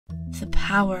the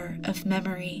power of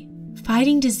memory,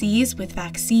 fighting disease with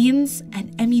vaccines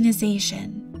and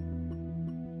immunization.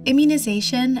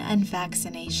 Immunization and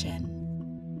vaccination.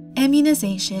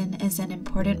 Immunization is an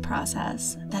important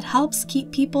process that helps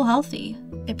keep people healthy.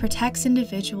 It protects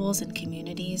individuals and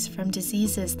communities from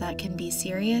diseases that can be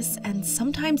serious and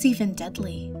sometimes even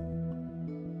deadly.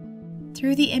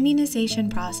 Through the immunization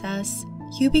process,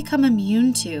 you become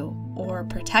immune to or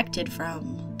protected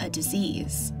from a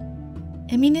disease.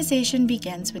 Immunization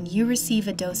begins when you receive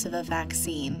a dose of a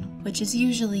vaccine, which is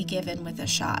usually given with a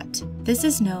shot. This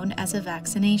is known as a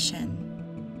vaccination.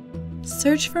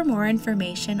 Search for more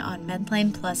information on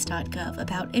MedlinePlus.gov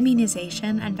about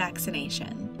immunization and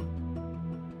vaccination.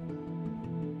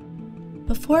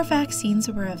 Before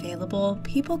vaccines were available,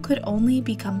 people could only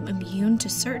become immune to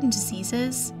certain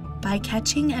diseases by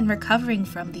catching and recovering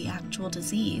from the actual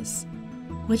disease,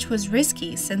 which was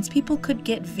risky since people could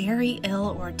get very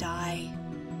ill or die.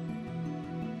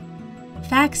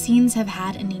 Vaccines have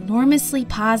had an enormously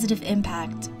positive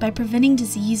impact by preventing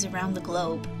disease around the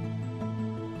globe.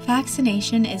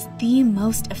 Vaccination is the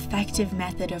most effective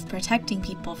method of protecting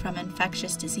people from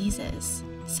infectious diseases,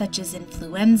 such as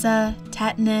influenza,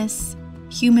 tetanus,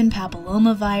 human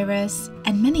papillomavirus,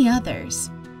 and many others.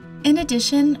 In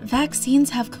addition, vaccines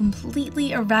have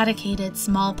completely eradicated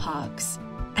smallpox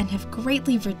and have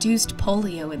greatly reduced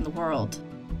polio in the world.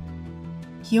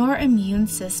 Your immune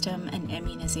system and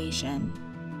immunization.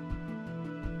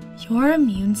 Your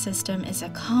immune system is a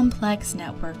complex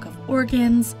network of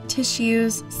organs,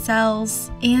 tissues,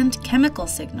 cells, and chemical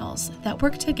signals that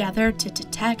work together to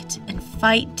detect and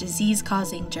fight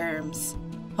disease-causing germs.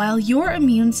 While your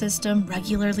immune system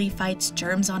regularly fights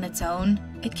germs on its own,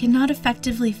 it cannot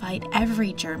effectively fight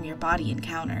every germ your body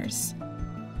encounters.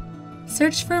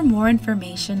 Search for more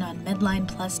information on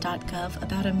MedlinePlus.gov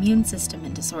about immune system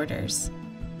and disorders.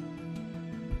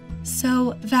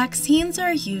 So, vaccines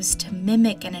are used to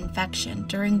mimic an infection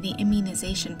during the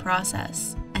immunization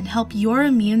process and help your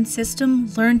immune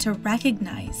system learn to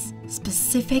recognize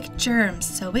specific germs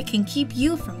so it can keep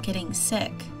you from getting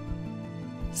sick.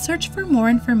 Search for more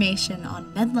information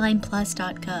on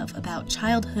MedlinePlus.gov about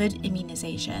childhood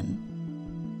immunization.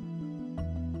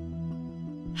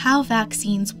 How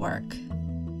vaccines work.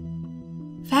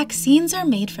 Vaccines are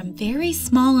made from very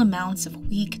small amounts of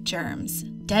weak germs,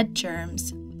 dead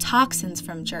germs, toxins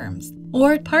from germs,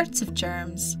 or parts of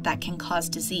germs that can cause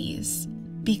disease,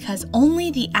 because only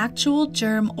the actual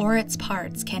germ or its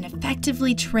parts can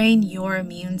effectively train your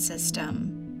immune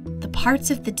system. The parts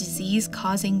of the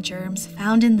disease-causing germs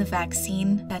found in the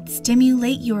vaccine that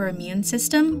stimulate your immune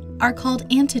system are called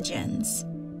antigens.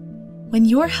 When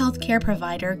your healthcare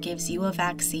provider gives you a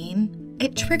vaccine,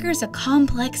 it triggers a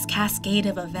complex cascade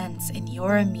of events in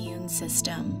your immune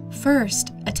system.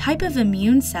 First, a type of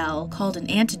immune cell called an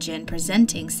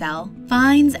antigen-presenting cell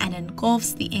finds and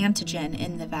engulfs the antigen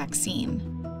in the vaccine.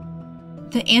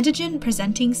 The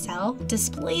antigen-presenting cell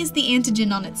displays the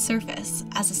antigen on its surface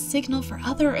as a signal for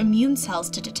other immune cells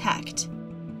to detect.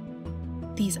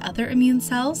 These other immune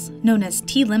cells, known as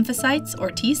T lymphocytes or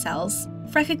T cells,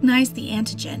 recognize the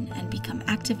antigen and become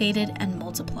activated and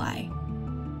multiply.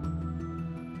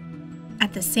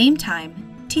 At the same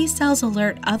time, T cells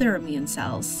alert other immune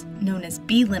cells, known as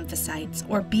B lymphocytes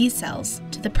or B cells,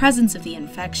 to the presence of the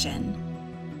infection.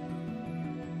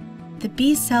 The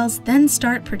B cells then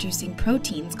start producing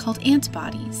proteins called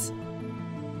antibodies.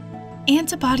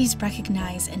 Antibodies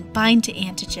recognize and bind to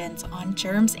antigens on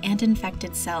germs and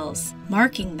infected cells,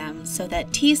 marking them so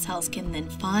that T cells can then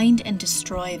find and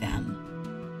destroy them.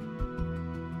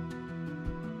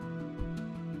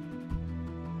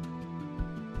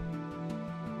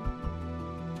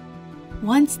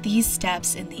 Once these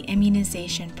steps in the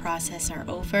immunization process are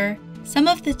over, some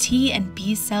of the T and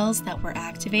B cells that were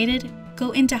activated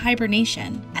go into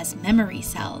hibernation as memory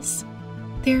cells.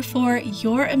 Therefore,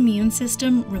 your immune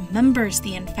system remembers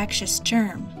the infectious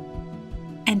germ.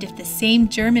 And if the same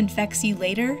germ infects you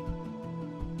later,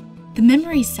 the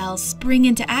memory cells spring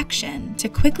into action to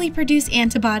quickly produce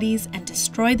antibodies and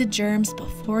destroy the germs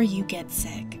before you get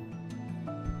sick.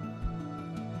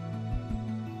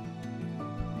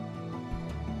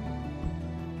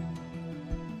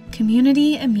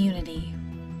 Community immunity.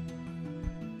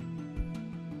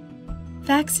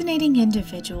 Vaccinating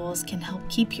individuals can help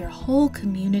keep your whole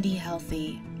community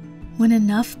healthy. When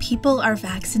enough people are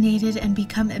vaccinated and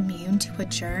become immune to a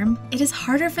germ, it is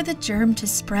harder for the germ to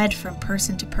spread from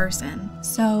person to person,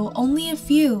 so only a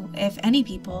few, if any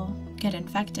people, get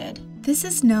infected. This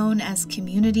is known as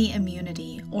community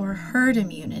immunity or herd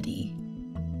immunity.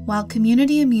 While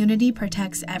community immunity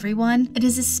protects everyone, it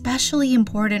is especially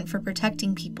important for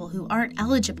protecting people who aren't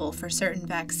eligible for certain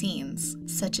vaccines,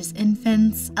 such as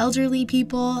infants, elderly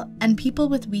people, and people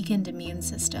with weakened immune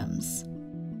systems.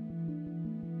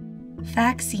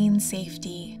 Vaccine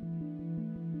safety.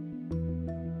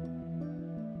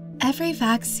 Every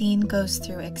vaccine goes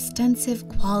through extensive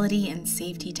quality and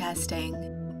safety testing,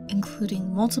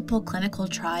 including multiple clinical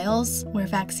trials where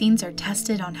vaccines are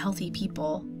tested on healthy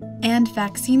people, and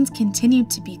vaccines continue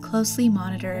to be closely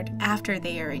monitored after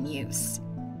they are in use.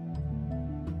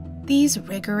 These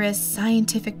rigorous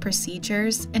scientific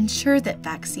procedures ensure that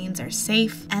vaccines are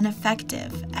safe and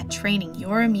effective at training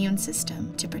your immune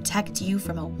system to protect you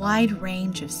from a wide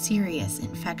range of serious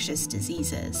infectious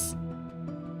diseases.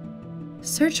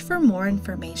 Search for more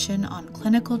information on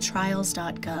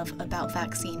ClinicalTrials.gov about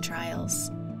vaccine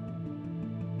trials.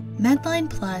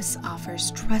 MedlinePlus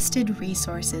offers trusted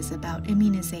resources about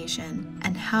immunization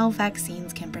and how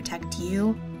vaccines can protect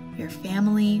you, your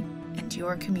family, and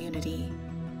your community.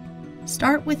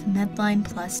 Start with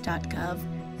MedlinePlus.gov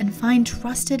and find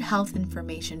trusted health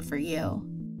information for you.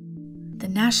 The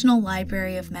National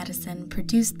Library of Medicine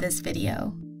produced this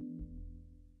video.